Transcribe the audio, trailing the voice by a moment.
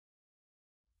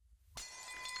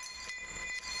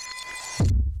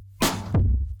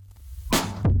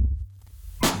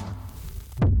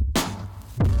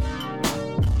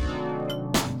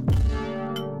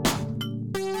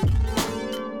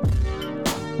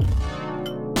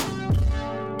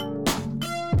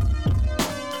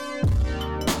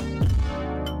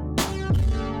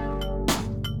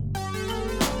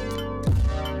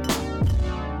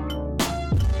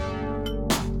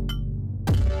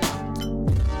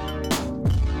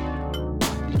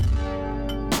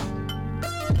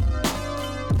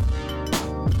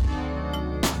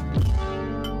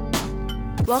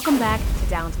Welcome back to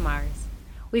Down to Mars.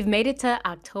 We've made it to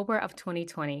October of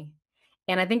 2020,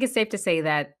 and I think it's safe to say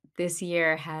that this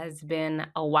year has been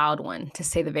a wild one, to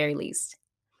say the very least.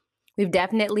 We've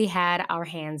definitely had our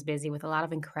hands busy with a lot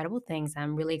of incredible things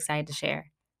I'm really excited to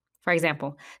share. For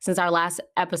example, since our last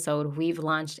episode, we've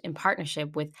launched in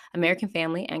partnership with American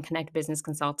Family and Connect Business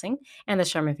Consulting and the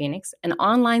Sherman Phoenix an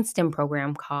online STEM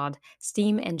program called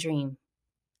STEAM and Dream.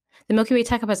 The Milky Way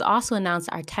Tech Hub has also announced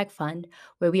our tech fund,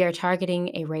 where we are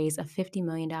targeting a raise of $50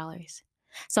 million.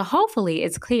 So hopefully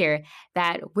it's clear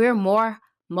that we're more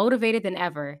motivated than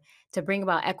ever to bring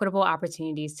about equitable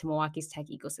opportunities to Milwaukee's tech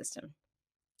ecosystem.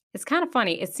 It's kind of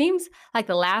funny. It seems like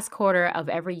the last quarter of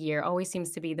every year always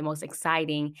seems to be the most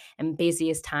exciting and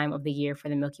busiest time of the year for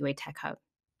the Milky Way Tech Hub.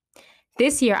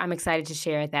 This year, I'm excited to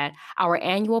share that our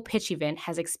annual pitch event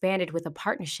has expanded with a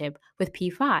partnership with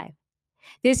P5.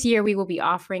 This year, we will be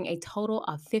offering a total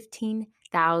of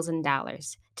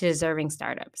 $15,000 to deserving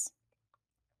startups.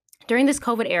 During this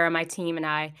COVID era, my team and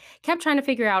I kept trying to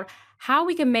figure out how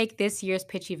we can make this year's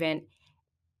pitch event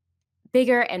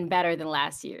bigger and better than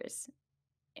last year's.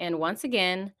 And once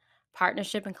again,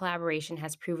 partnership and collaboration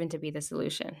has proven to be the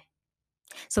solution.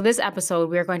 So, this episode,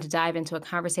 we're going to dive into a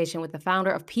conversation with the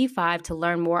founder of P5 to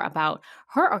learn more about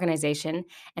her organization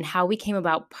and how we came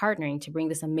about partnering to bring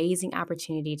this amazing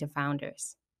opportunity to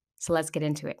founders. So, let's get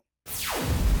into it.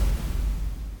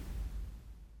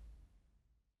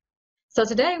 So,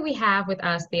 today we have with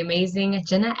us the amazing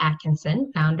Jenna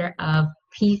Atkinson, founder of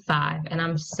P5. And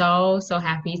I'm so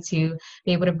happy to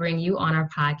be able to bring you on our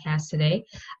podcast today.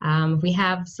 We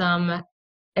have some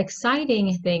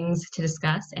exciting things to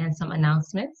discuss and some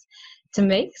announcements to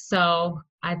make. So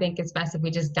I think it's best if we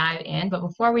just dive in. But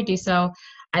before we do so,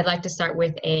 I'd like to start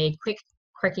with a quick,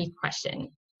 quirky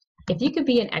question. If you could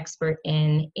be an expert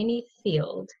in any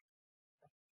field,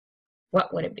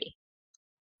 what would it be?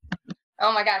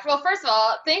 Oh my gosh. Well, first of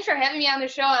all, thanks for having me on the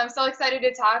show. I'm so excited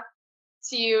to talk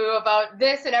to you about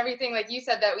this and everything, like you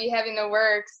said, that we have in the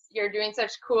works. You're doing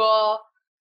such cool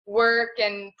work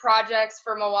and projects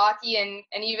for Milwaukee and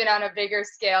even on a bigger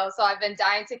scale. So I've been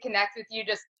dying to connect with you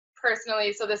just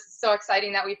personally. So this is so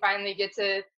exciting that we finally get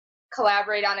to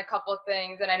collaborate on a couple of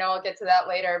things. And I know I'll get to that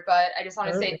later, but I just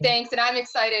want to say thanks. And I'm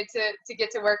excited to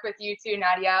get to work with you too,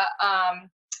 Nadia.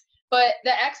 But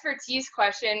the expertise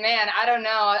question, man, I don't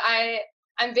know.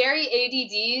 I'm very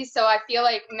ADD, so I feel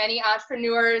like many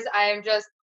entrepreneurs, I'm just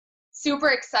super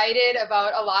excited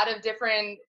about a lot of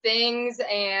different things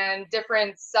and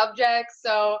different subjects.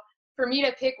 So for me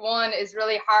to pick one is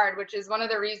really hard, which is one of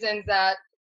the reasons that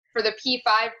for the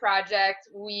P5 project,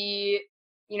 we,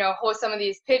 host some of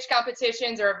these pitch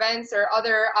competitions or events or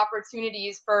other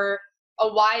opportunities for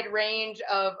a wide range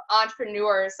of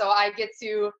entrepreneurs. So I get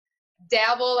to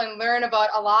dabble and learn about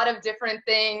a lot of different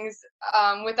things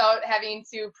without having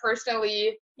to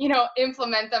personally,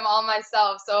 implement them all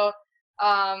myself. So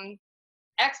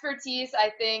expertise,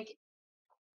 I think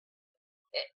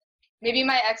maybe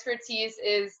my expertise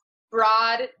is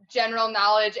broad general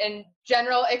knowledge and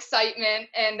general excitement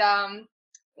and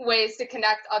ways to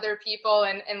connect other people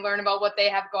and learn about what they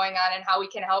have going on and how we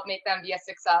can help make them be a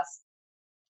success.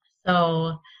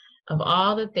 So of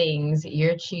all the things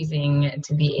you're choosing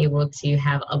to be able to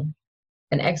have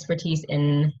an expertise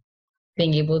in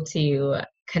being able to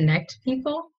connect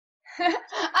people?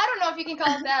 I don't know if you can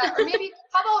call it that. Or maybe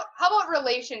how about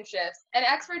relationships and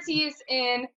expertise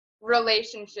in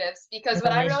relationships? Because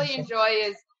what I really enjoy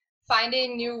is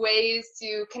finding new ways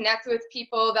to connect with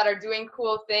people that are doing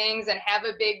cool things and have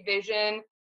a big vision,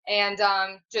 and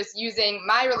just using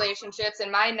my relationships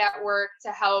and my network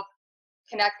to help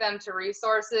connect them to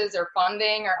resources or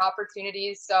funding or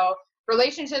opportunities. So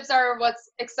relationships are what's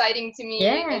exciting to me.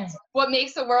 Yeah. It's what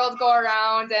makes the world go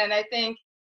around. And I think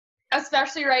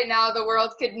especially right now, the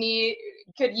world could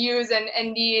use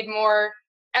and need more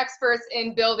experts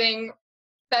in building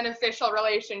beneficial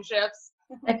relationships.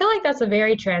 I feel like that's a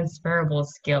very transferable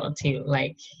skill too.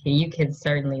 Like you could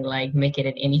certainly make it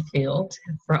in any field,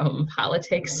 from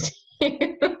politics to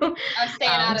I'm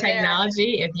staying out of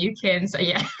technology. If you can, so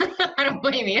yeah, I don't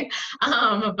blame you.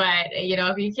 But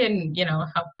if you can,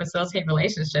 help facilitate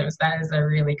relationships, that is a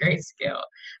really great skill.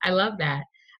 I love that.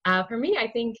 For me, I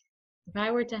think if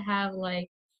I were to have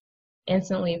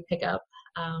instantly pick up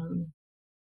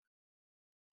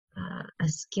a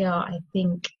skill, I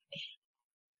think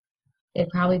it'd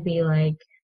probably be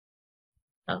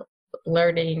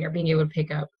learning or being able to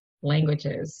pick up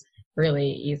languages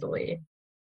really easily.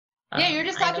 Yeah, you're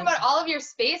just talking about all of your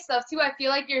space stuff too. I feel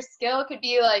like your skill could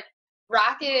be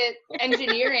rocket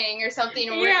engineering or something,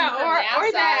 or working for NASA,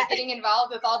 or that, getting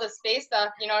involved with all the space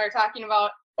stuff. You're talking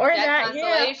about Or Jet that, yeah.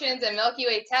 Constellations and Milky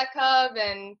Way Tech Hub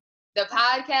and the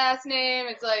podcast name.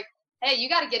 It's like, hey, you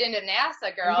got to get into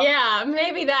NASA, girl. Yeah,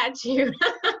 maybe that too.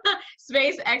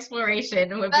 Space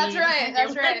exploration would That's be right.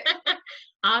 That's right.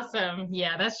 awesome.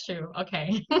 Yeah, that's true.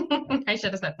 Okay. I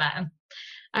should have said that.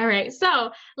 All right.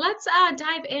 So let's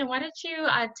dive in. Why don't you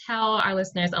tell our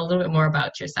listeners a little bit more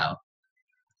about yourself?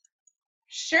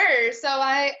 Sure. So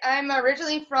I'm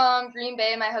originally from Green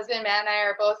Bay. My husband Matt and I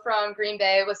are both from Green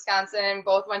Bay, Wisconsin.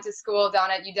 Both went to school down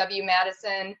at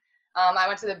UW-Madison. I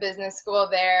went to the business school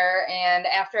there, and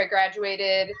after I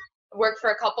graduated, worked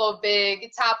for a couple of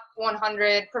big top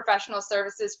 100 professional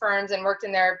services firms and worked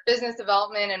in their business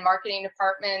development and marketing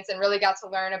departments, and really got to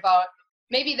learn about,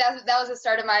 maybe that was the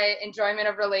start of my enjoyment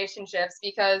of relationships,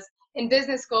 because in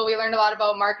business school we learned a lot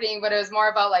about marketing, but it was more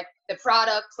about like the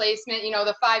product placement,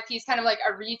 the 5 Ps, kind of like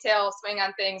a retail swing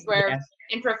on things, where Yes.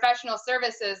 in professional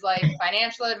services like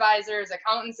financial advisors,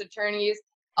 accountants, attorneys,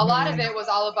 a lot of Mhm. it was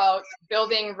all about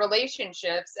building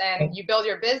relationships, and you build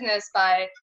your business by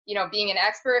being an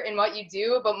expert in what you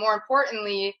do, but more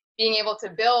importantly being able to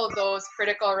build those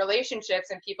critical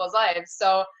relationships in people's lives.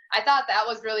 So I thought that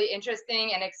was really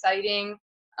interesting and exciting.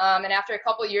 And after a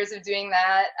couple of years of doing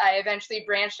that, I eventually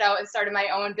branched out and started my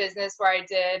own business, where I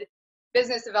did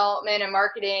business development and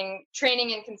marketing,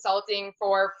 training and consulting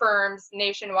for firms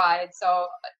nationwide. So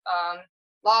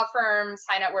law firms,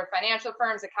 high net worth financial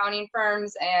firms, accounting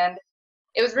firms. And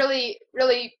it was really,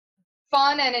 really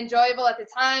fun and enjoyable at the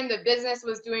time. The business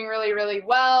was doing really, really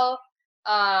well.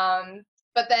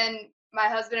 But then my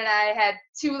husband and I had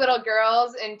 2 little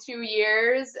girls in 2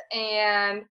 years,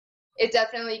 and it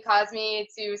definitely caused me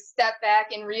to step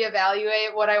back and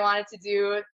reevaluate what I wanted to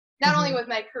do, not only Mhm. with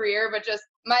my career, but just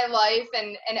my life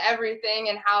and everything,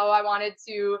 and how I wanted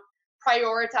to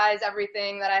prioritize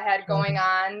everything that I had going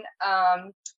Mhm.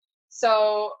 on.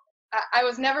 So I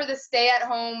was never the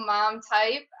stay-at-home mom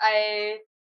type.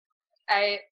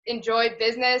 I enjoy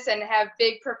business and have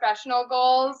big professional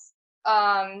goals.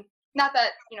 Not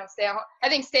that stay at home. I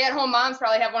think stay-at-home moms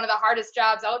probably have one of the hardest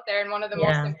jobs out there and one of the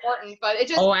most Yeah. important. But it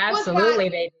just Oh, was not absolutely,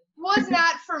 baby.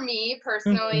 for me Mhm.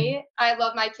 personally. I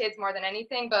love my kids more than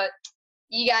anything, but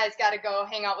you guys got to go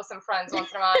hang out with some friends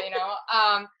once in a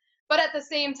while. But at the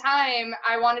same time,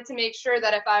 I wanted to make sure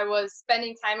that if I was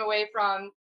spending time away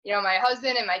from my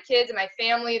husband and my kids and my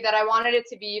family, that I wanted it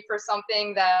to be for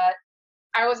something that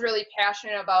I was really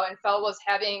passionate about and felt was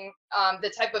having the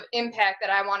type of impact that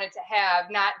I wanted to have,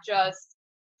 not just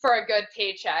for a good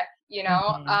paycheck.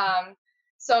 Mhm.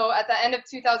 So at the end of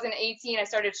 2018, I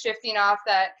started shifting off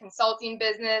that consulting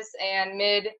business, and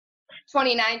mid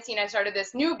 2019, I started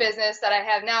this new business that I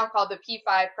have now called the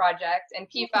P5 Project. And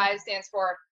P5 stands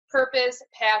for Purpose,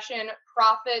 Passion,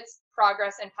 Profits,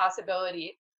 Progress, and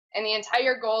Possibility. And the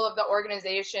entire goal of the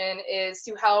organization is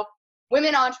to help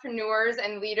women entrepreneurs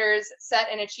and leaders set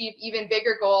and achieve even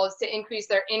bigger goals to increase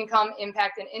their income,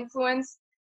 impact, and influence.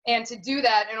 And to do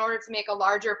that in order to make a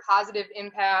larger positive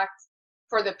impact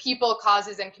for the people,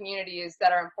 causes, and communities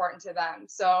that are important to them.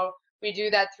 So we do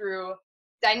that through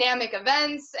dynamic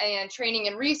events and training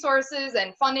and resources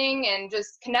and funding and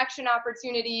just connection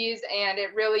opportunities. And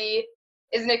it really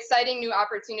is an exciting new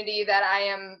opportunity that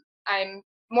I'm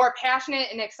more passionate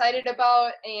and excited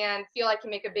about, and feel I can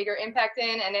make a bigger impact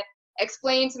in. And it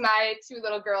explained to my 2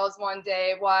 little girls one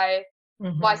day why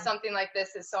Mhm. something like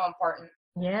this is so important.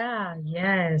 Yeah,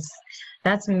 yes.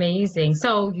 That's amazing.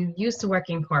 So you used to work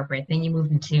in corporate, then you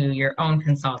moved into your own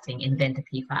consulting and then to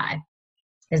P5.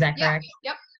 Is that Yeah. correct?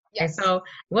 Yep. Okay, Yes. so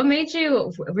what made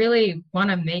you really want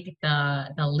to make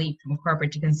the leap from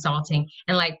corporate to consulting?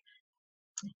 And like,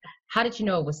 how did you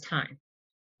know it was time?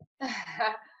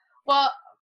 Well,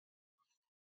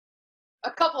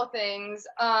 a couple of things.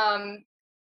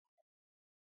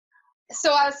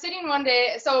 So I was sitting one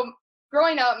day. So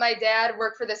growing up, my dad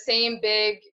worked for the same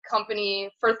big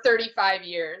company for 35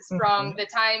 years. From Mhm. the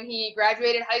time he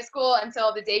graduated high school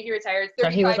until the day he retired, So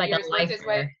he was 35 like a years, worked his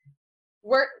way. lifer.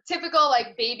 Work typical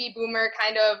like baby boomer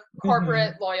kind of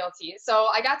corporate Hmm. loyalty. So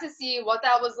I got to see what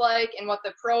that was like and what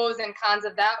the pros and cons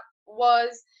of that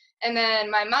was. And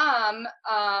then my mom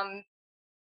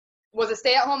was a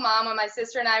stay-at-home mom when my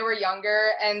sister and I were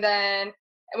younger, and then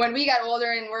when we got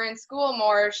older and were in school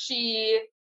more, she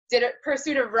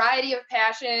pursued a variety of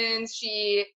passions.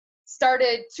 She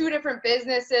started 2 different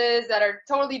businesses that are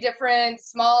totally different,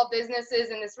 small businesses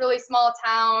in this really small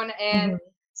town. And Hmm.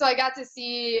 so I got to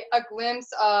see a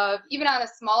glimpse of, even on a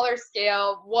smaller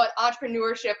scale, what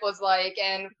entrepreneurship was like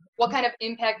and what kind of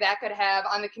impact that could have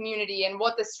on the community, and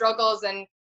what the struggles and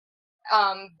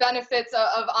benefits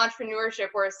of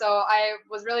entrepreneurship were. So I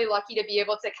was really lucky to be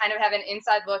able to kind of have an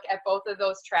inside look at both of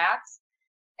those tracks.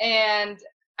 And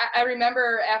I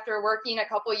remember after working a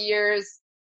couple years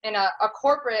in a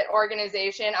corporate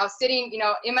organization, I was sitting,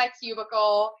 in my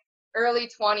cubicle, early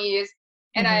 20s,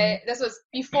 and this was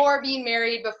before being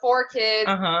married, before kids,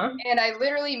 and I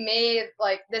literally made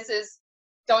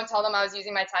don't tell them I was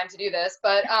using my time to do this,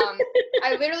 but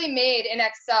I literally made in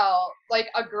Excel like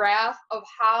a graph of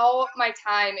how my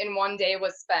time in one day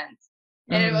was spent.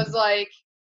 And it was like,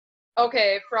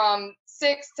 okay, from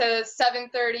 6 to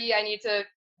 7:30, I need to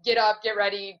get up, get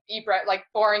ready, eat like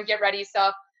boring, get ready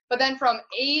stuff. But then from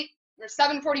 8 or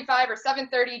 7:45 or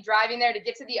 7:30, driving there to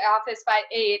get to the office by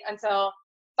 8 until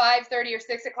 5:30 or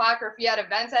 6 o'clock. Or if we had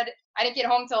events, I didn't get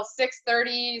home till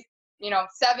 6:30,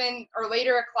 7 or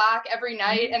later o'clock every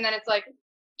night. And then it's like,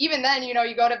 even then, you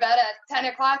go to bed at 10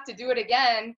 o'clock to do it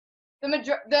again.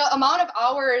 The amount of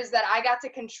hours that I got to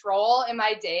control in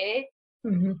my day,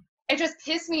 it just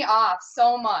pissed me off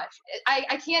so much.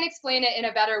 I can't explain it in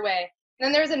a better way. And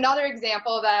then there's another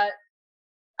example that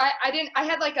I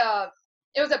had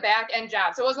it was a back end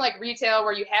job. So it wasn't like retail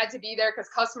where you had to be there because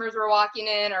customers were walking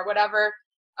in or whatever.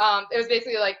 It was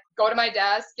basically like go to my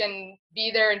desk and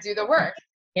be there and do the work.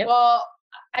 Yep. Well,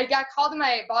 I got called to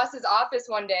my boss's office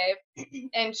one day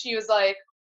and she was like,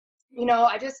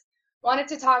 I just wanted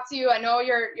to talk to you. I know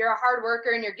you're a hard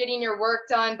worker and you're getting your work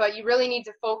done, but you really need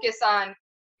to focus on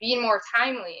being more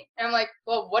timely. And I'm like,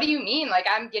 well, what do you mean? Like,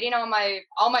 I'm getting all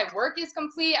my work is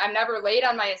complete. I'm never late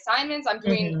on my assignments. I'm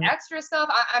doing extra stuff.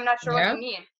 I'm not sure what you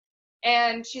mean.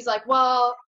 And she's like,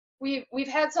 well, we've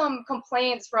had some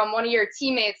complaints from one of your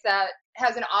teammates that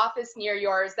has an office near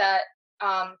yours that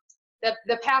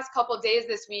the past couple of days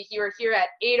this week, you were here at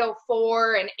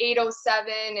 8:04 and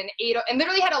 8:07 and 8, and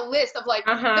literally had a list of like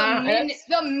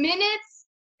the minutes.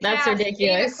 That's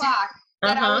ridiculous. 8 o'clock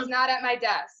that I was not at my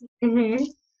desk.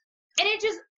 And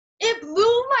it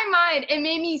blew my mind. It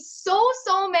made me so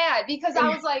mad because I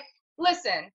was like,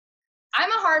 listen, I'm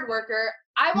a hard worker.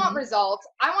 I want results.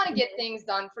 I want to get things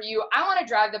done for you. I want to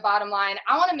drive the bottom line.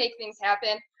 I want to make things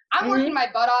happen. I'm working my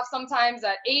butt off sometimes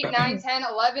at 8, 9, 10,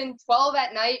 11, 12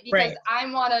 at night because I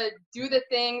want to do the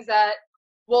things that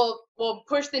will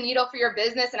push the needle for your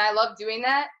business, and I love doing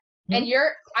that. And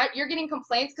you're getting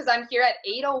complaints because I'm here at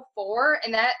 8:04,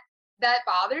 and that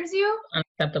bothers you?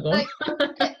 Unacceptable.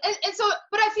 And so,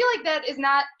 but I feel like that is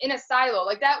not in a silo.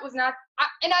 Like that was not,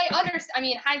 and I understand,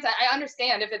 hindsight, I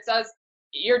understand if it says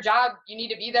your job, you need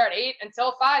to be there at 8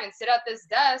 until 5 and sit at this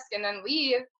desk and then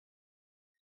leave.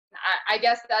 I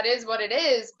guess that is what it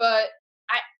is, but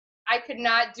I could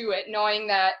not do it knowing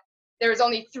that there was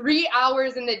only 3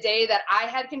 hours in the day that I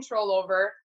had control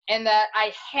over, and that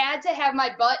I had to have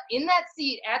my butt in that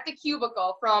seat at the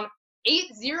cubicle from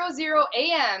 8:00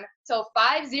 a.m. till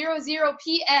 5:00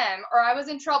 p.m. or I was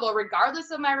in trouble regardless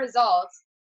of my results.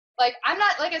 Like, I'm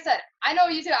not, like I said, I know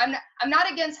you too. I'm not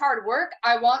against hard work.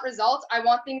 I want results. I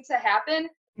want things to happen.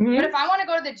 But if I want to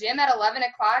go to the gym at 11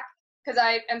 o'clock because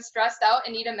I am stressed out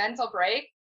and need a mental break,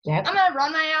 I'm going to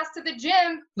run my ass to the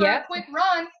gym for a quick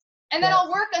run, and then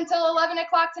I'll work until 11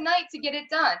 o'clock tonight to get it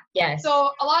done.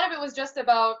 So a lot of it was just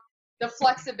about the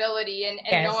flexibility and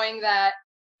knowing that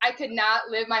I could not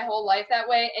live my whole life that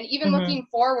way. And even looking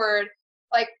forward,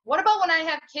 like, what about when I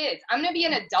have kids? I'm going to be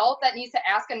an adult that needs to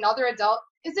ask another adult,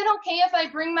 is it okay if I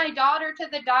bring my daughter to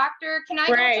the doctor? Can I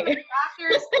go to my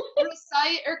doctor's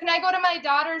or can I go to my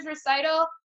daughter's recital?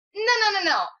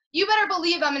 No. You better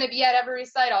believe I'm going to be at every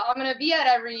recital. I'm going to be at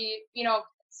every,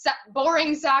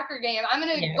 boring soccer game. I'm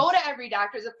going to go to every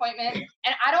doctor's appointment.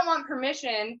 And I don't want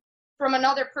permission from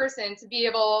another person to be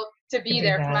able to be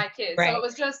there for my kids. So it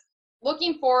was just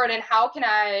looking forward and how can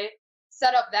I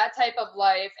set up that type of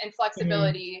life and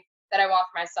flexibility that I want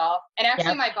for myself. And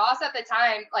actually my boss at the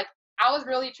time, like, I was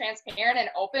really transparent and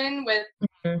open with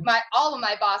all of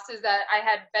my bosses that I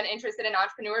had been interested in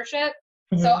entrepreneurship.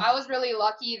 So I was really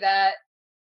lucky that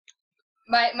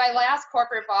my last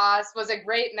corporate boss was a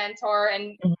great mentor,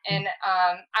 and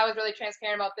I was really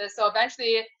transparent about this. So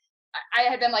eventually I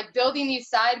had been like building these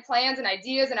side plans and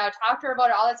ideas, and I would talk to her about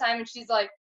it all the time. And she's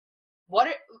like, what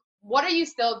are you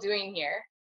still doing here?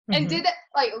 And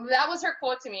that was her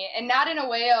quote to me, and not in a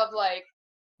way of like,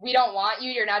 we don't want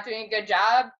you, you're not doing a good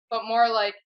job, but more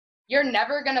like, you're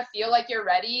never going to feel like you're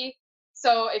ready.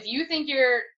 So if you think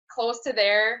you're close to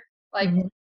there, like,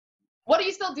 what do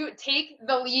you still do? Take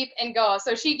the leap and go.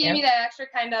 So she gave me that extra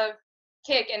kind of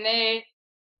kick. And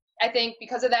I think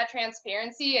because of that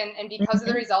transparency and because of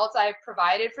the results I've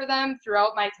provided for them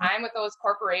throughout my time with those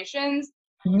corporations,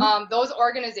 those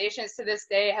organizations to this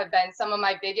day have been some of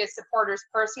my biggest supporters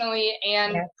personally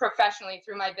and professionally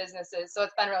through my businesses. So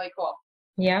it's been really cool.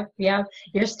 Yeah.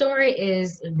 Your story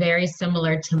is very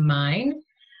similar to mine.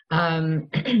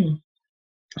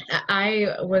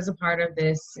 I was a part of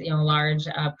this, large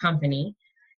company,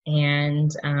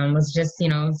 and was just,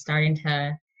 starting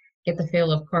to get the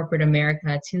feel of corporate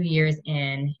America 2 years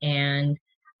in, and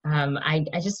I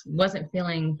just wasn't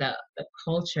feeling the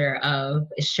culture of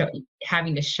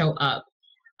having to show up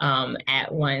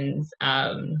at one's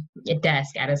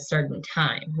desk at a certain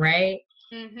time, right?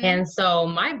 Mm-hmm. And so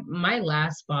my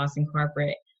last boss in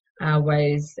corporate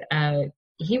was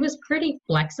he was pretty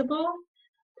flexible.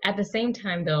 At the same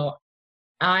time, though,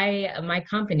 my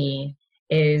company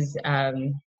is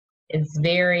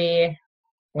very,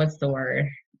 what's the word?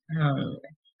 Um,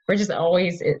 we're just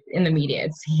always in the media,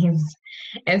 it seems.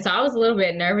 And so I was a little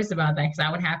bit nervous about that because I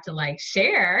would have to like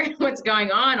share what's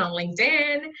going on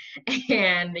LinkedIn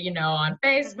and, on Mm-hmm.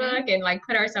 Facebook and like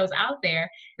put ourselves out there.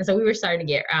 And so we were starting to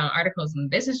get articles in the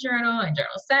Business Journal and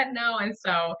Journal Sentinel. And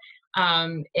so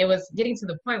it was getting to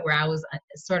the point where I was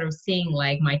sort of seeing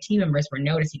like my team members were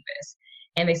noticing this,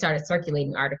 and they started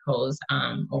circulating articles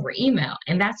over email.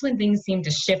 And that's when things seemed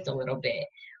to shift a little bit,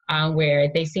 where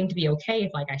they seemed to be okay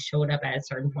if like I showed up at a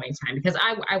certain point in time, because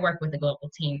I work with a global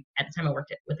team. At the time I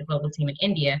worked with a global team in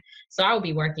India. So I would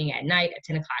be working at night at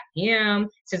 10 o'clock p.m.,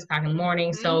 6 o'clock in the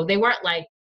morning. Mm-hmm. So they weren't like,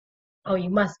 oh, you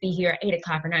must be here at 8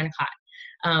 o'clock or 9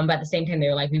 o'clock. But at the same time, they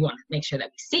were like, we want to make sure that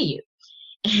we see you.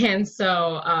 And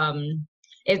so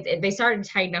they started to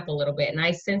tighten up a little bit. And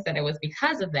I sensed that it was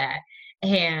because of that.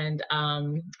 And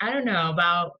I don't know,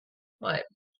 about what,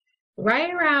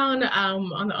 right around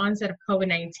on the onset of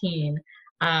COVID-19,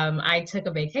 I took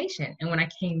a vacation. And when I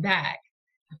came back,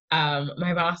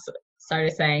 my boss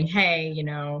started saying, hey,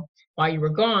 while you were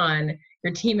gone,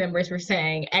 your team members were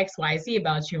saying XYZ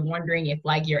about you and wondering if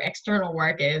like your external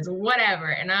work is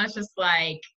whatever. And I was just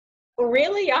like,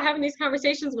 really? Y'all having these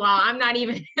conversations while I'm not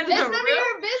even in the It's none of room?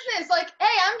 your business. Like, hey,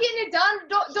 I'm getting it done.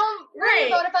 Don't worry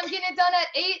about if I'm getting it done at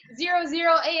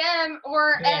 8:00 a.m.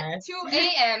 or at 2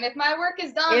 a.m. If my work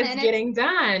is done It's and getting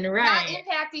done, not right?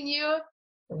 impacting you,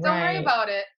 don't worry Right. about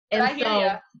it. But And I hear so,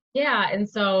 you. yeah, and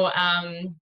so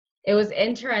it was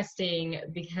interesting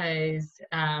because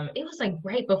it was like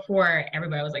right before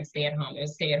everybody was like stay at home. It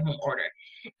was stay at home order.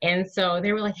 And so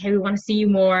they were like, hey, we want to see you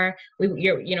more.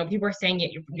 People are saying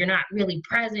you're not really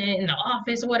present in the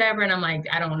office or whatever. And I'm like,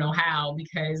 I don't know how,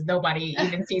 because nobody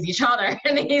even sees each other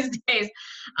these days.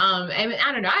 And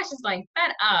I don't know, I was just like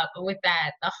fed up with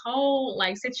the whole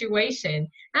like situation.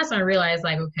 That's when I realized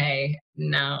like, okay,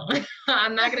 no,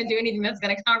 I'm not going to do anything that's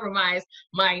going to compromise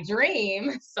my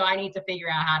dream. So I need to figure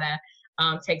out how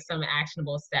to take some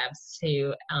actionable steps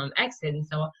to exit. And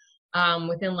so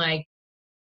within like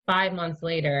 5 months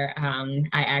later,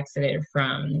 I exited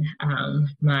from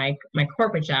my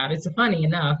corporate job. It's funny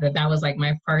enough that was like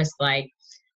my first like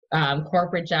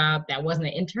corporate job that wasn't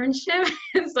an internship.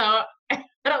 So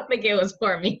I don't think it was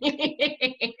for me.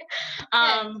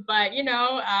 But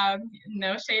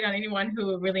no shade on anyone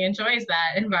who really enjoys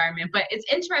that environment. But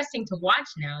it's interesting to watch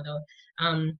now,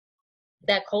 though.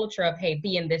 That culture of, hey,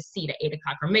 be in this seat at 8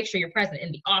 o'clock, or make sure you're present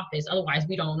in the office, otherwise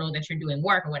we don't know that you're doing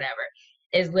work or whatever,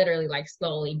 is literally like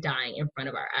slowly dying in front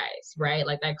of our eyes, right?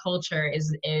 Like that culture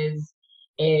is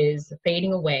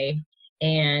fading away,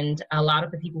 and a lot of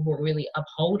the people who are really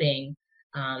upholding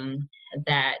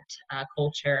that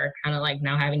culture kind of like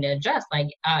now having to adjust, like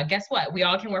guess what, we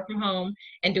all can work from home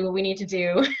and do what we need to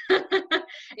do.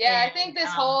 Yeah, I think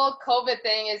this whole COVID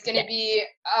thing is going to be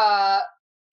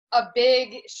a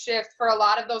big shift for a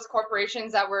lot of those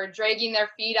corporations that were dragging their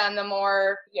feet on the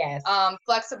more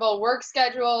flexible work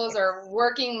schedules or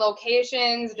working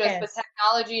locations. Just with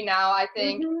technology now, I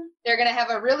think they're going to have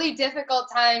a really difficult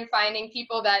time finding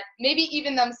people that maybe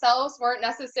even themselves weren't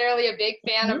necessarily a big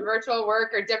fan of virtual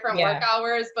work or different work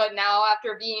hours, but now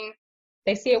after being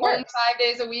they see it home works 5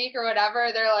 days a week or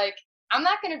whatever, they're like, I'm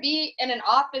not going to be in an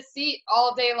office seat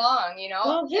all day long,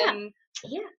 Well, and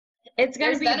it's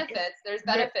going to be benefits. There's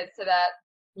benefits to that.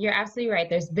 You're absolutely right.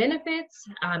 There's benefits.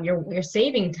 You're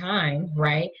saving time,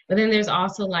 right? But then there's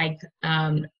also like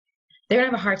they're gonna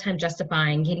have a hard time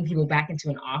justifying getting people back into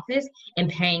an office and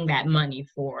paying that money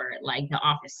for like the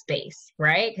office space,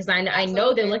 right? Because I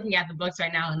know they're looking at the books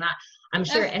right now, and I'm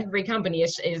sure every company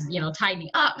is tightening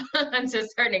up to a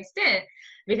certain extent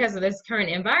because of this current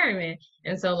environment.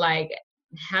 And so like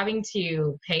having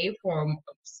to pay for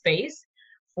space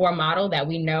for a model that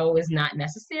we know is not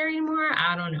necessary anymore,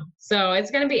 I don't know. So it's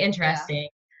going to be interesting,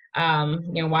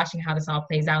 watching how this all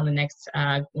plays out in the next,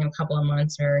 couple of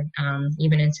months, or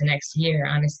even into next year,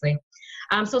 honestly.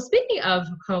 So speaking of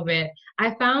COVID,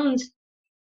 I found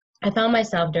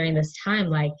myself during this time,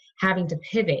 like having to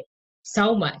pivot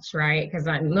so much, right? Because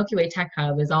Milky Way Tech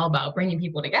Hub is all about bringing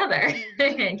people together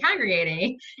and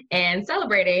congregating and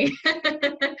celebrating.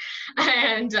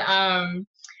 And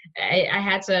I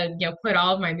had to, put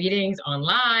all of my meetings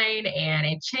online, and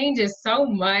it changes so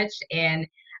much. And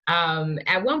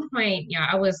at one point,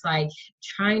 I was like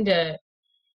trying to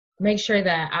make sure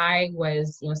that I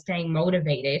was, staying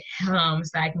motivated, so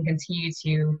I can continue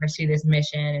to pursue this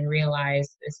mission and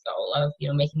realize this goal of,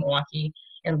 making Milwaukee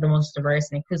the most diverse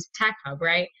and inclusive tech hub,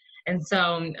 right? And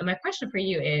so my question for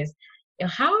you is,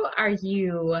 how are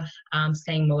you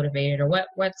staying motivated, or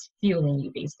what's fueling you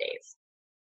these days?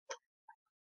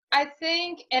 I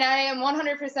think, and I am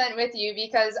 100% with you,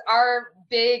 because our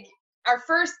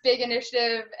first big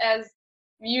initiative, as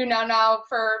you know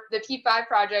for the P5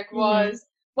 project, was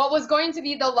what was going to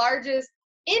be the largest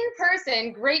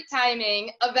in-person, great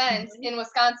timing event in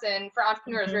Wisconsin for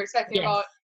entrepreneurs. We're expecting about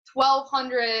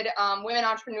 1,200 women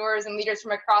entrepreneurs and leaders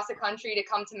from across the country to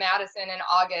come to Madison in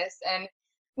August. And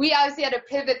we obviously had to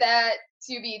pivot that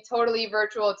to be totally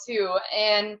virtual too.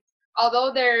 And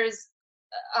although there's,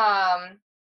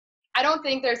 I don't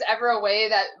think there's ever a way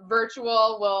that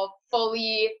virtual will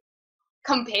fully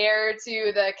compare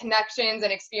to the connections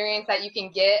and experience that you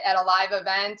can get at a live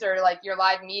event, or like your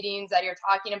live meetings that you're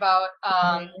talking about.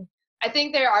 I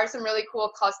think there are some really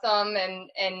cool custom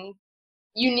and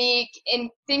unique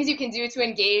things you can do to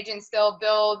engage and still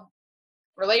build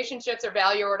relationships or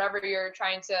value or whatever you're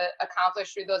trying to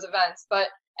accomplish through those events. But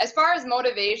as far as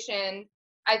motivation,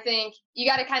 I think you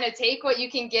got to kind of take what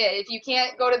you can get. If you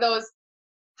can't go to those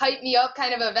hype me up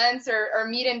kind of events or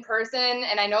meet in person,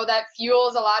 and I know that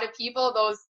fuels a lot of people,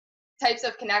 those types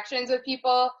of connections with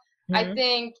people. I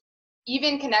think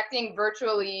even connecting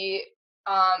virtually,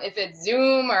 if it's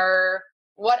Zoom or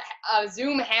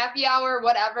Zoom happy hour,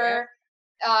 whatever,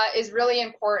 is really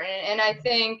important. And I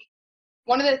think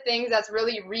one of the things that's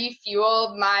really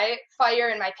refueled my fire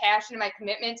and my passion and my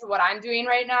commitment to what I'm doing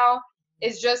right now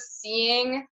is just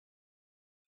seeing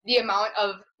the amount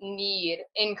of need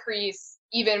increase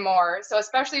even more. So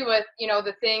especially with,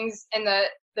 the things and the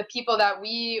people that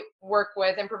we work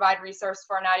with and provide resource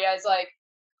for, Nadia, is like,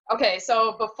 okay,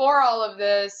 so before all of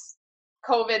this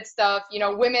COVID stuff,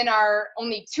 women are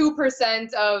only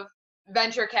 2% of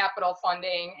venture capital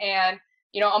funding, and,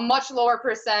 a much lower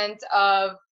percent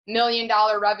of $1 million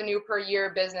revenue per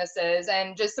year businesses,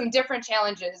 and just some different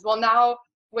challenges. Well, now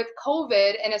with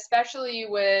COVID, and especially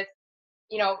with,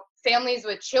 families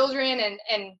with children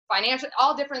and financial,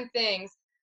 all different things,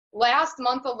 last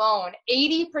month alone,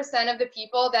 80% of the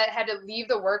people that had to leave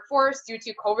the workforce due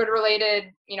to COVID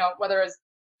related, whether it's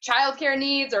childcare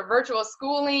needs or virtual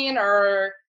schooling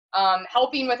or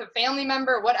helping with a family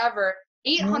member, whatever,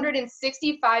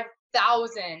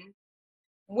 865,000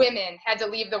 women had to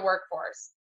leave the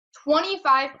workforce.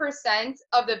 25%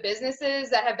 of the businesses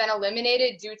that have been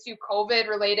eliminated due to COVID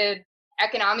related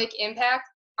economic impact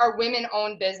are women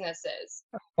owned businesses.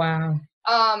 Wow.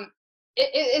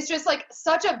 It's just like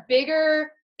such a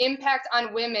bigger impact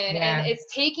on women, and it's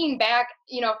taking back,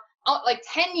 like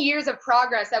 10 years of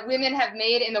progress that women have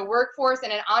made in the workforce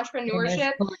and in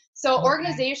entrepreneurship. So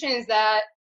organizations that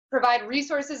provide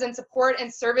resources and support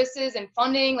and services and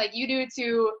funding like you do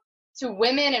to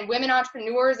women and women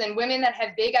entrepreneurs and women that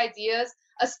have big ideas,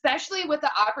 especially with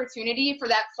the opportunity for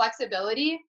that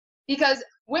flexibility, because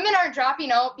women aren't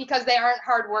dropping out because they aren't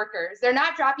hard workers. They're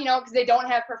not dropping out because they don't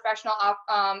have professional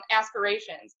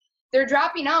aspirations. They're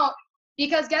dropping out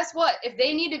because guess what? If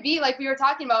they need to be, like we were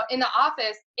talking about, in the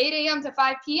office 8 a.m. to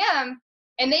 5 p.m.,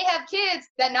 and they have kids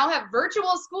that now have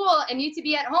virtual school and need to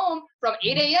be at home from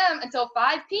 8 a.m. until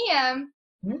 5 p.m.,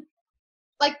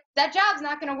 like that job's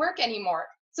not going to work anymore.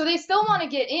 So they still want to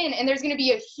get in, and there's going to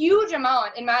be a huge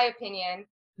amount, in my opinion,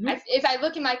 if I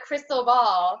look in my crystal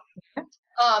ball,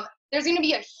 there's going to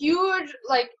be a huge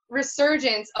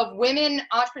resurgence of women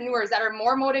entrepreneurs that are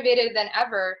more motivated than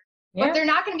ever, but they're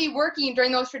not going to be working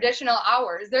during those traditional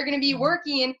hours. They're going to be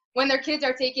working when their kids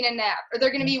are taking a nap, or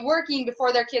they're going to be working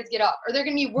before their kids get up, or they're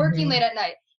going to be working late at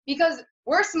night, because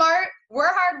we're smart, we're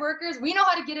hard workers, we know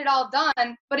how to get it all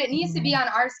done, but it needs to be on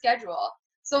our schedule.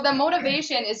 So the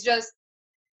motivation is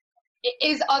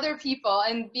other people,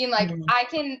 and being like,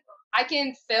 I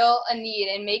can fill a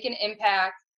need and make an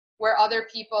impact where other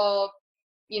people,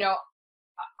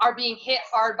 are being hit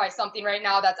hard by something right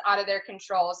now that's out of their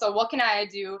control. So what can I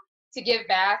do to give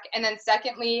back? And then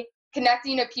secondly,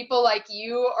 connecting to people like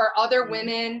you or other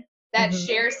women that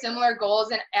share similar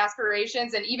goals and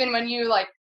aspirations. And even when you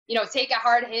take a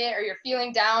hard hit, or you're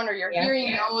feeling down, or you're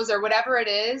hearing no's, or whatever it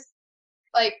is,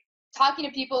 talking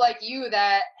to people like you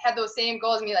that have those same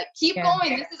goals and be like, keep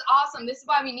going. This is awesome. This is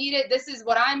why we need it. This is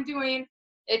what I'm doing.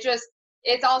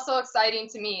 it's also exciting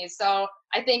to me. So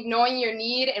I think knowing your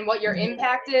need and what your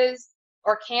impact is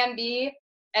or can be,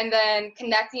 and then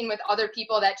connecting with other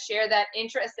people that share that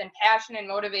interest and passion and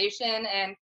motivation.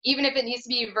 And even if it needs to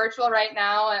be virtual right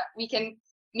now, we can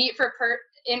meet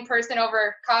in person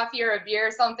over coffee or a beer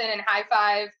or something and high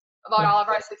five about all of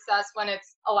our success when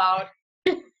it's allowed.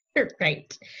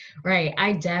 Right, right.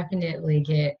 I definitely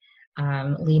get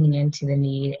leaning into the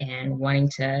need and wanting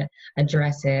to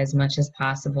address it as much as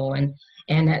possible, and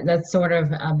that's sort of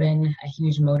been a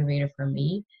huge motivator for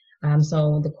me.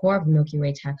 So the core of Milky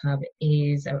Way Tech Hub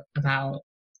is about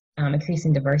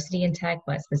increasing diversity in tech,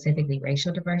 but specifically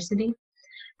racial diversity.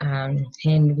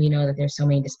 And we know that there's so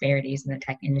many disparities in the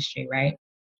tech industry, right,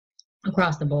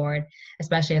 across the board,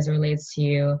 especially as it relates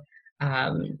to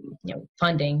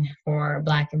funding for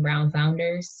Black and Brown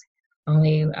founders.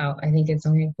 Only, I think it's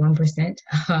only 1%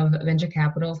 of venture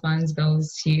capital funds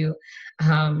goes to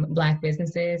Black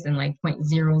businesses, and like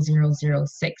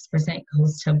 0.0006%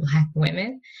 goes to Black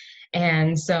women.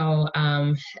 And so,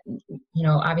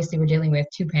 obviously we're dealing with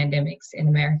two pandemics in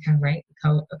America, right?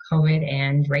 COVID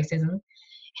and racism.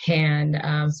 And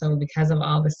so because of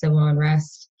all the civil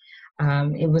unrest,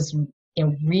 it was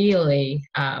really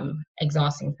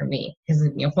exhausting for me, because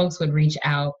folks would reach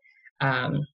out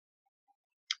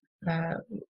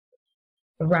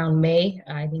around May.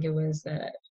 I think it was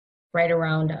right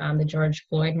around the George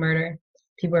Floyd murder.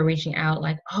 People were reaching out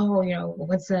like, oh,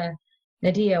 what's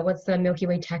Nadia, what's the Milky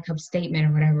Way Tech Hub statement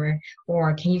or whatever?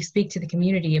 Or can you speak to the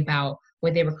community about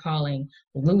what they were calling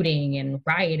looting and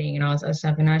rioting and all this other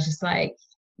stuff? And I was just like,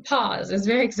 pause. It's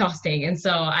very exhausting. And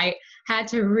so I had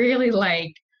to really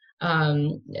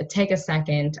take a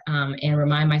second and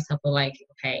remind myself of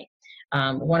okay,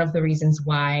 one of the reasons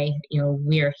why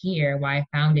we're here, why I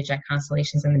founded Jet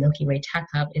Constellations and the Milky Way Tech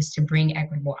Hub, is to bring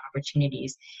equitable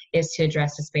opportunities, is to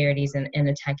address disparities in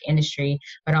the tech industry,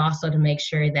 but also to make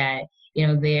sure that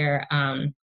there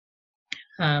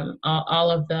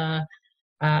all of the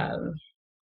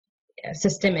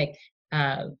systemic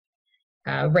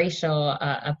racial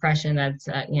oppression that's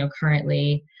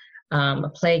currently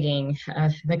plaguing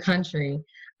the country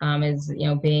is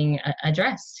being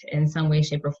addressed in some way,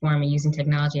 shape, or form, and using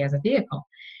technology as a vehicle.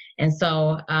 And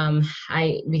so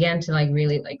I began to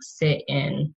really sit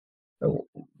in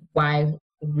why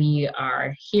we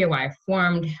are here, why I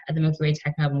formed the Milky Way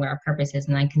Tech Hub, and where our purpose is,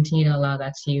 and I continue to allow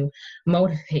that to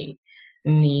motivate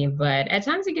me. But at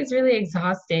times it gets really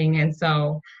exhausting, and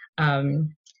so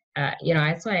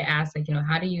that's why I asked,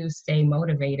 how do you stay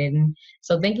motivated? And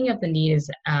so thinking of the need is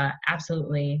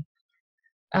absolutely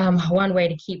one way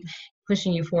to keep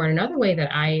pushing you forward. Another way that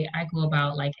I go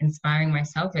about inspiring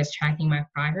myself is tracking my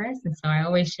progress. And so I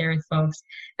always share with folks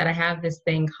that I have this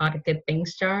thing called a good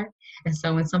things jar. And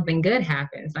so when something good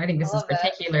happens, I think this is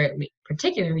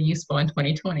particularly useful in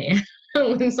 2020.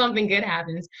 When something good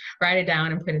happens, write it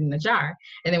down and put it in the jar.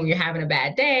 And then when you're having a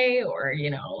bad day, or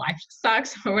life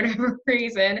sucks for whatever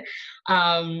reason,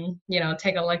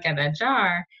 take a look at that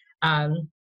jar.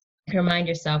 Remind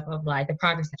yourself of the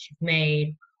progress that you've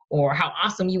made, or how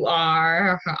awesome you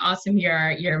are, or how awesome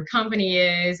your company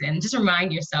is, and just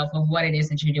remind yourself of what it is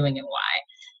that you're doing and why.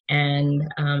 And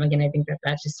again, I think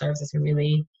that just serves as a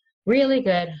really, really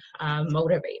good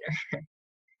motivator.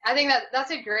 I think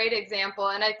that's a great example,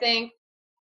 and I think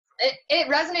it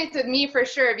resonates with me for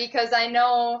sure, because I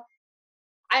know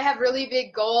I have really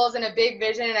big goals and a big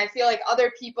vision, and I feel like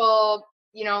other people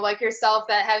like yourself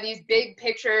that have these big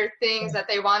picture things that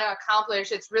they want to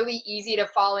accomplish, it's really easy to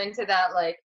fall into that,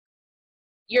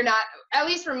 you're not, at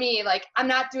least for me, I'm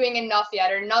not doing enough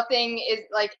yet, or nothing is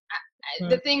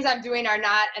the things I'm doing are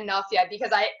not enough yet,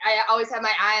 because I always have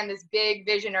my eye on this big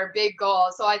vision or big goal.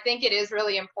 So I think it is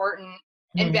really important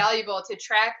and valuable to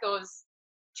track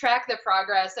the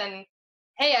progress. And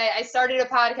hey, I started a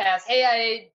podcast. Hey,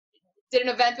 I did an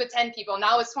event with 10 people.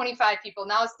 Now it's 25 people.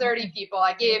 Now it's 30 people.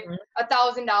 I gave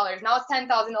 $1,000. Now it's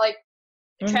 10,000.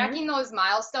 Tracking those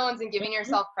milestones and giving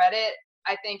yourself credit,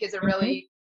 I think, is a really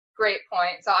great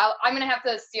point. So I'm going to have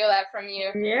to steal that from you.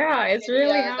 Yeah, it's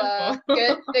really helpful.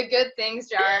 The good things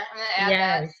jar. I'm going to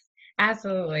add that.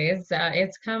 Absolutely.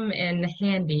 It's come in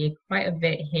handy quite a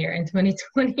bit here in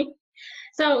 2020.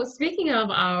 So speaking of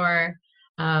our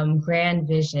grand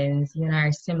visions, you and I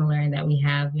are similar in that we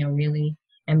have, really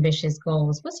ambitious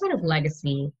goals. What sort of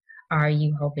legacy are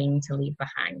you hoping to leave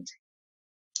behind?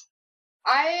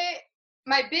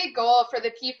 My big goal for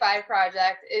the P5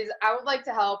 project is I would like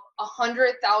to help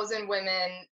 100,000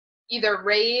 women either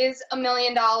raise $1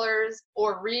 million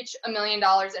or reach $1 million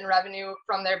in revenue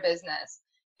from their business.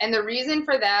 And the reason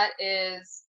for that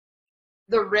is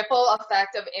the ripple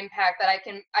effect of impact that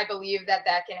I believe that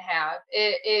can have.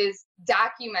 It is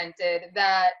documented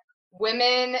that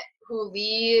women who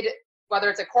lead, whether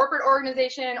it's a corporate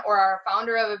organization or are a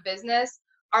founder of a business,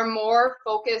 are more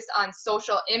focused on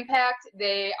social impact.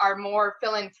 They are more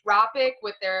philanthropic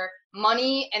with their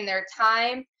money and their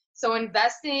time. So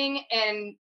investing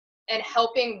and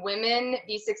helping women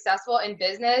be successful in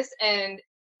business and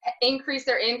increase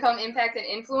their income, impact, and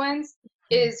influence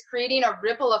is creating a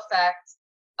ripple effect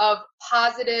of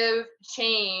positive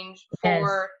change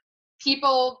for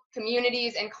people,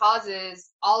 communities, and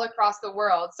causes all across the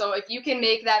world. So if you can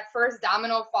make that first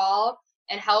domino fall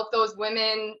and help those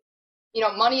women,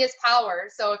 money is power.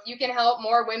 So if you can help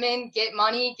more women get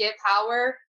money, get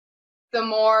power, the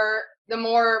more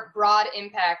broad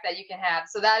impact that you can have.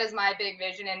 So that is my big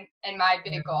vision and my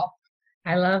big goal.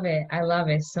 I love it. I love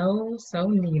it. So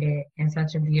needed and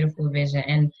such a beautiful vision.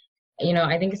 And,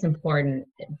 I think it's important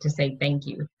to say thank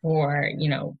you for,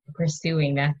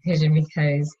 pursuing that vision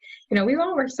because, we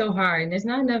all work so hard and there's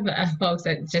not enough folks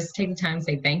that just take the time to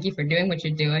say thank you for doing what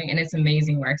you're doing. And it's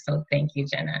amazing work. So thank you,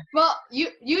 Jenna. Well, you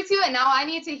too. And now I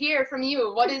need to hear from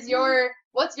you. What's your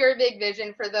big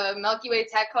vision for the Milky Way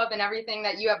Tech Hub and everything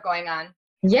that you have going on?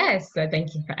 Yes.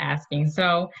 Thank you for asking.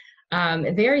 So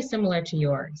very similar to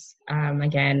yours.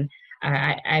 Again,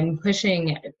 I'm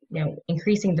pushing,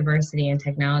 increasing diversity in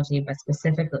technology, but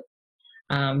specifically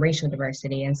racial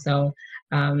diversity. And so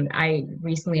I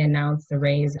recently announced the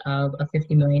raise of a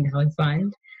 $50 million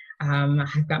fund.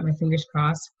 I've got my fingers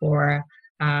crossed for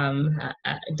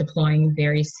deploying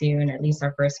very soon, at least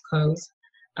our first close.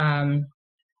 And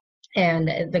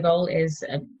the goal is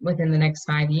within the next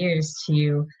 5 years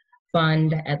to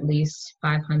fund at least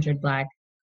 500 Black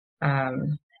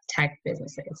tech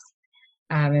businesses.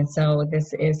 And so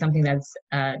this is something that's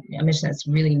a mission that's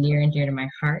really near and dear to my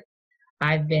heart.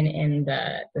 I've been in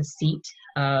the seat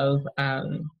of,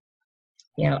 a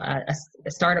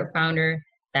startup founder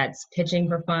that's pitching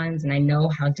for funds, and I know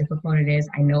how difficult it is.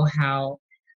 I know how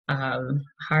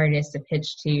hard it is to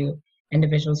pitch to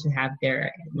individuals who have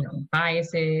their,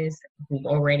 biases, who've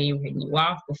already written you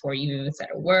off before you even said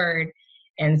a word.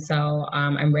 And so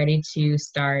I'm ready to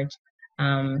start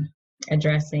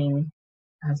addressing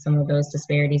some of those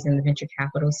disparities in the venture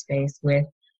capital space with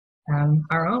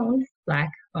our own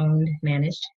Black-owned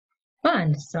managed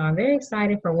fund. So I'm very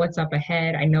excited for what's up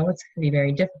ahead. I know it's going to be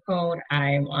very difficult.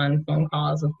 I'm on phone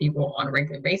calls with people on a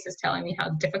regular basis telling me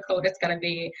how difficult it's going to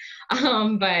be.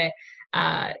 But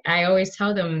I always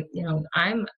tell them,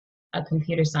 I'm a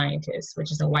computer scientist,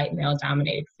 which is a white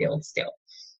male-dominated field still.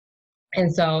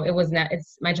 And so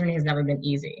my journey has never been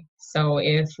easy. So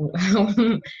if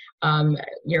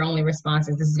your only response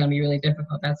is this is going to be really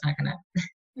difficult, that's not going to,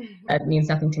 that means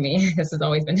nothing to me. This has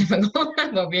always been difficult,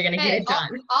 but we're going to get it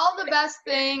done. All the best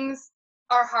things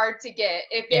are hard to get.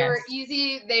 If they were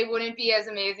easy, they wouldn't be as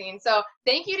amazing. So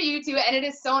thank you to you two. And it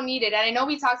is so needed. And I know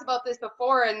we talked about this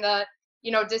before in the,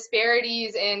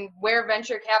 disparities in where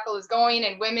venture capital is going,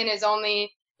 and women is only,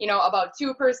 about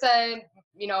 2%,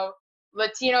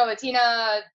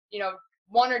 Latina,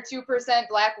 1 or 2%,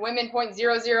 Black women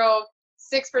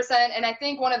 0.006%. And I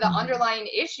think one of the underlying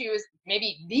issues,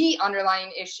 maybe the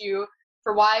underlying issue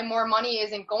for why more money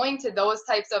isn't going to those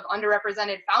types of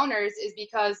underrepresented founders is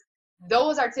because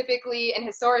those are typically and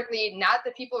historically not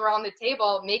the people around the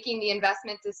table making the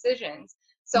investment decisions.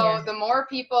 So the more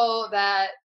people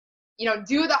that,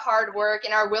 do the hard work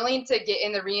and are willing to get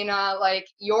in the arena like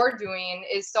you're doing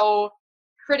is so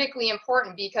critically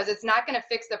important, because it's not going to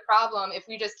fix the problem if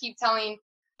we just keep telling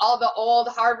all the old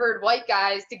Harvard white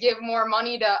guys to give more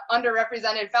money to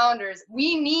underrepresented founders.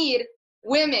 We need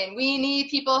women. We need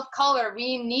people of color.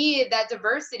 We need that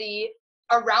diversity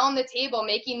around the table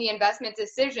making the investment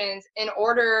decisions in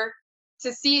order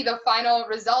to see the final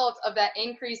result of that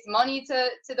increased money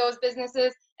to those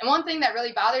businesses. And one thing that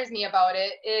really bothers me about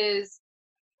it is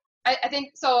I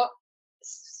think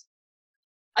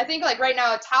like right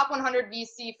now, top 100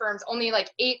 VC firms, only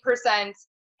like 8%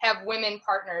 have women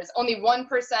partners. Only 1%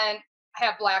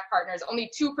 have Black partners. Only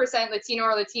 2% Latino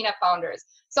or Latina founders.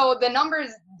 So the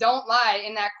numbers don't lie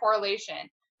in that correlation.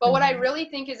 But what I really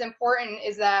think is important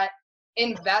is that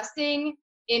investing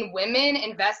in women,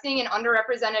 investing in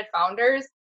underrepresented founders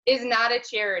is not a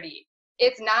charity.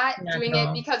 It's not doing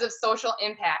it because of social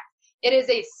impact. It is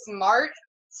a smart,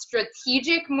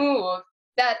 strategic move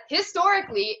that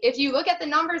historically, if you look at the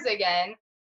numbers again,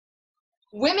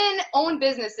 women-owned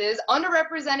businesses,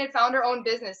 underrepresented founder-owned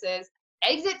businesses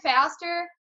exit faster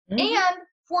and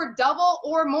for double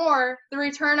or more the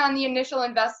return on the initial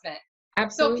investment.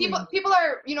 Absolutely. So people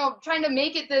are, trying to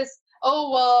make it this,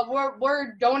 oh, well,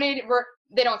 we're donating,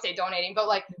 they don't say donating, but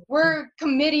like we're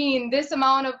committing this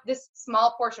amount of this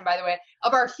small portion, by the way,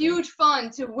 of our huge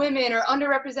fund to women or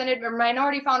underrepresented or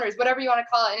minority founders, whatever you want to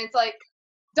call it. And it's like,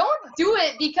 don't do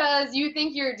it because you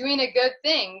think you're doing a good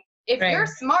thing. If you're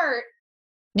smart,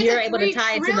 you're able to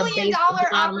tie it to the $3 trillion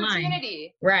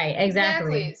opportunity. Right,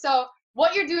 exactly. So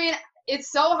what you're doing,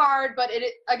 it's so hard, but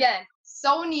it, again,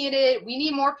 so needed. We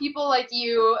need more people like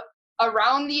you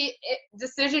around the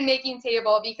decision-making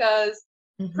table, because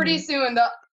pretty soon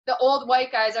the old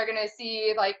white guys are going to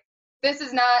see like, this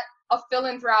is not a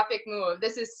philanthropic move.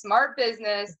 This is smart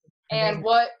business. And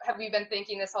what have we been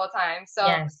thinking this whole time?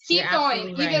 So keep going,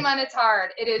 even when it's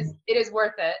hard. It is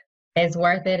worth it. It's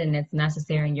worth it, and it's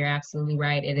necessary, and you're absolutely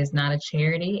right. It is not a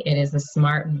charity. It is a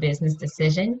smart business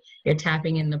decision. You're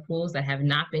tapping in the pools that have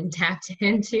not been tapped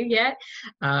into yet.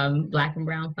 Black and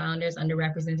brown founders,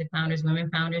 underrepresented founders, women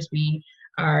founders, we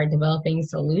are developing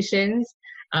solutions,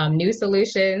 new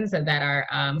solutions that are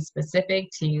specific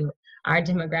to our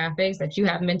demographics that you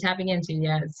haven't been tapping into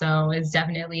yet. So it's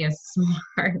definitely a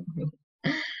smart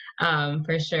move,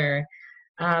 for sure.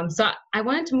 So I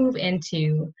wanted to move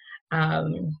into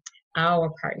our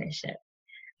partnership.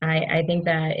 I think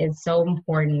that it's so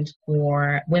important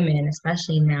for women,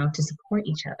 especially now, to support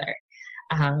each other.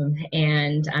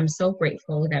 And I'm so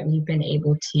grateful that we've been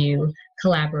able to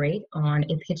collaborate on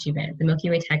a pitch event. The Milky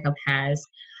Way Tech Hub has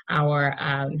our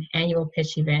annual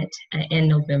pitch event in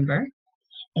November,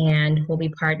 and we'll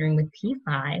be partnering with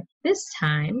P5 this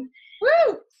time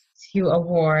to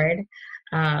award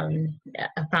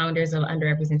founders of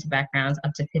underrepresented backgrounds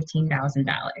up to $15,000.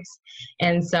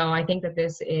 And so I think that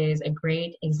this is a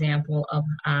great example of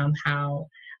how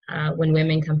when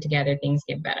women come together, things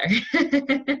get better.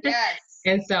 Yes.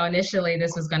 And so initially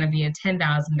this was going to be a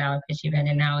 $10,000 pitch event,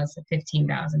 and now it's a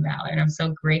 $15,000. And I'm so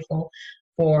grateful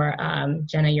for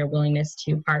Jenna, your willingness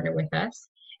to partner with us.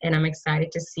 And I'm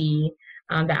excited to see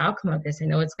the outcome of this. I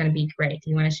know it's going to be great. Do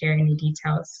you want to share any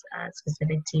details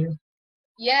specific to you?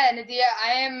 Yeah, Nadia,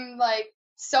 I am like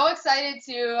so excited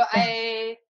to.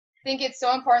 I think it's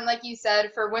so important, like you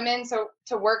said, for women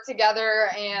to work together,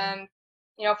 and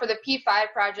for the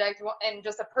P5 project, and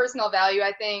just a personal value.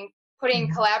 I think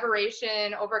putting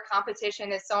collaboration over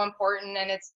competition is so important,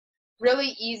 and it's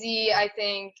really easy, I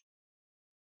think,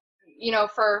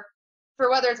 for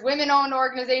whether it's women-owned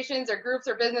organizations or groups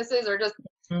or businesses or just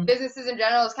businesses in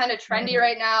general. It's kind of trendy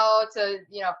right now to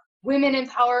women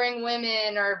empowering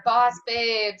women, or boss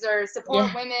babes, or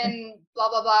support women, blah,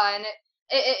 blah, blah. And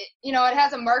it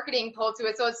has a marketing pull to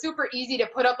it. So it's super easy to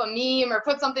put up a meme or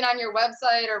put something on your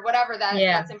website or whatever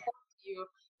that's important to you.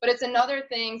 But it's another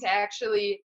thing to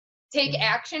actually take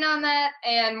action on that,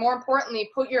 and more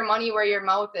importantly, put your money where your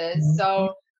mouth is.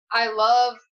 So I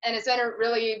love, and it's been a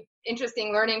really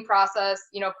interesting learning process,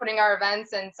 putting our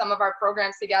events and some of our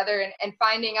programs together, and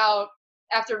finding out,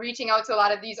 after reaching out to a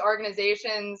lot of these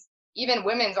organizations, even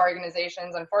women's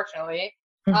organizations, unfortunately,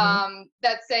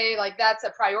 that say like that's a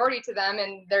priority to them,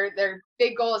 and their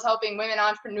big goal is helping women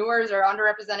entrepreneurs or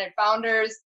underrepresented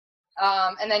founders.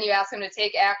 And then you ask them to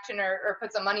take action or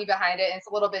put some money behind it, and it's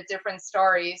a little bit different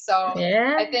story. So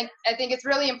I think it's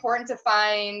really important to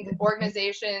find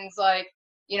organizations like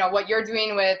what you're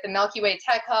doing with the Milky Way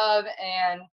Tech Hub,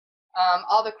 and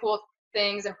all the cool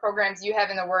things and programs you have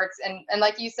in the works, and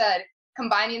like you said,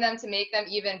 combining them to make them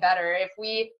even better. If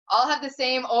we all have the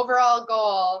same overall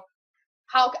goal,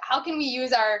 how can we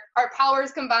use our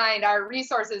powers combined, our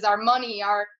resources, our money,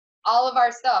 all of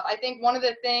our stuff? I think one of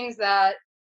the things that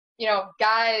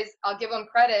guys, I'll give them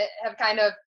credit, have kind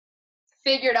of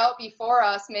figured out before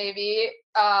us maybe,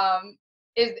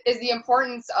 is the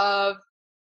importance of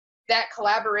that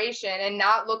collaboration and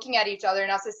not looking at each other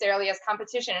necessarily as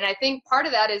competition. And I think part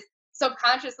of that is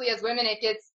subconsciously, as women, it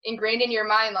gets ingrained in your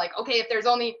mind, like, okay, if there's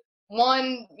only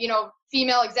one,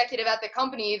 female executive at the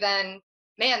company, then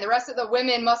man, the rest of the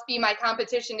women must be my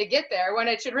competition to get there, when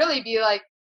it should really be like,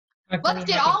 let's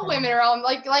get all women around,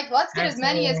 like let's get as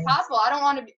many as possible. I don't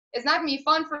want to be, it's not gonna be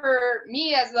fun for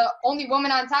me as the only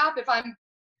woman on top if I'm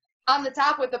on the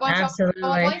top with a bunch of old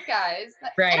white guys.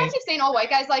 Right. And I keep saying old white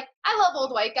guys, like I love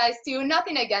old white guys too,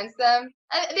 nothing against them.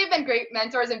 They've been great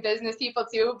mentors and business people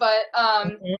too, but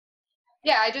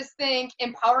yeah, I just think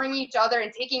empowering each other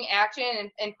and taking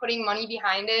action and putting money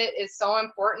behind it is so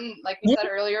important. Like we said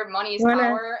earlier, money is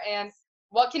power, and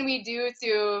what can we do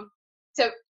to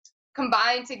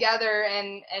combine together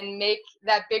and make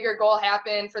that bigger goal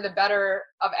happen for the better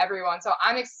of everyone. So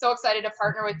I'm so excited to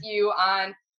partner with you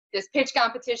on this pitch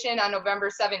competition on November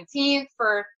 17th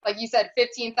for, like you said,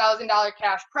 $15,000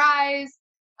 cash prize.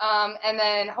 And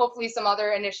then hopefully some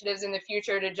other initiatives in the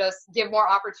future to just give more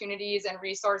opportunities and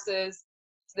resources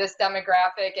this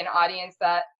demographic and audience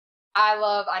that I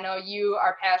love, I know you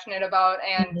are passionate about,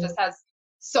 and just has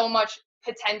so much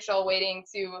potential waiting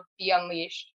to be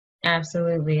unleashed.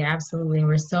 Absolutely, absolutely.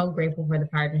 We're so grateful for the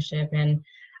partnership, and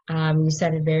you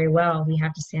said it very well. We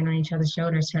have to stand on each other's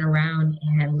shoulders, turn around,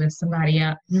 and lift somebody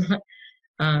up.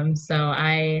 So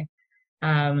I,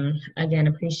 again,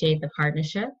 appreciate the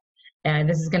partnership.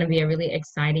 This is going to be a really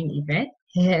exciting event.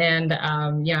 And,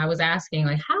 I was asking,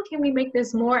 like, how can we make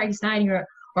this more exciting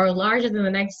or larger than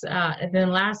than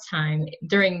last time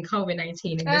during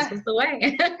COVID-19? And this was the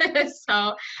way.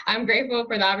 So I'm grateful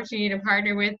for the opportunity to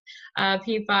partner with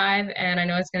P5, and I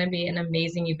know it's going to be an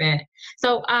amazing event.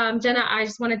 So, Jenna, I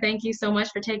just want to thank you so much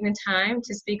for taking the time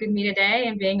to speak with me today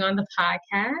and being on the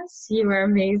podcast. You were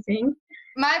amazing.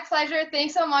 My pleasure.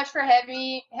 Thanks so much for having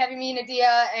me,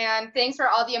 Nadia, and thanks for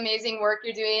all the amazing work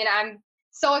you're doing. I'm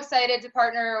so excited to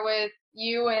partner with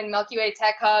you and Milky Way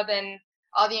Tech Hub and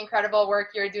all the incredible work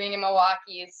you're doing in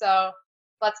Milwaukee. So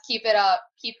let's keep it up.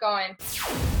 Keep going.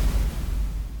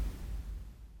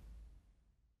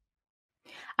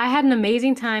 I had an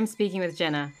amazing time speaking with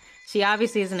Jenna. She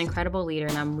obviously is an incredible leader,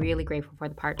 and I'm really grateful for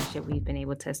the partnership we've been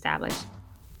able to establish.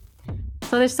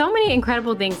 So there's so many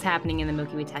incredible things happening in the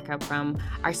Milky Way Tech Hub, from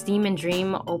our STEAM and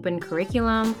Dream open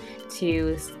curriculum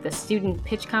to the student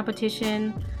pitch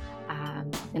competition,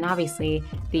 and obviously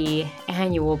the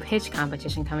annual pitch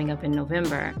competition coming up in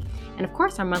November, and of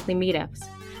course our monthly meetups.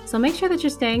 So make sure that you're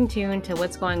staying tuned to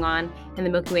what's going on in the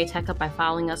Milky Way Tech Hub by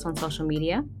following us on social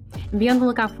media, and be on the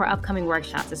lookout for upcoming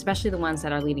workshops, especially the ones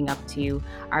that are leading up to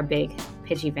our big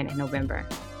pitch event in November.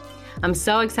 I'm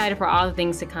so excited for all the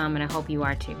things to come, and I hope you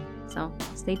are too. So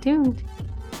stay tuned.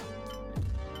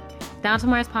 Down to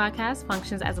Mars podcast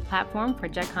functions as a platform for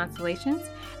Jet Constellations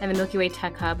and the Milky Way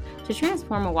Tech Hub to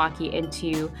transform Milwaukee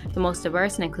into the most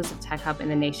diverse and inclusive tech hub in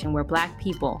the nation, where Black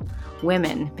people,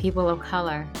 women, people of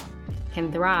color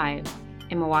can thrive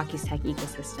in Milwaukee's tech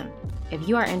ecosystem. If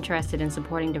you are interested in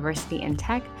supporting diversity in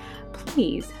tech,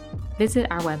 please visit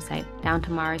our website,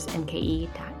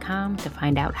 downtomarsmke.com, to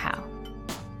find out how.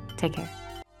 Take care.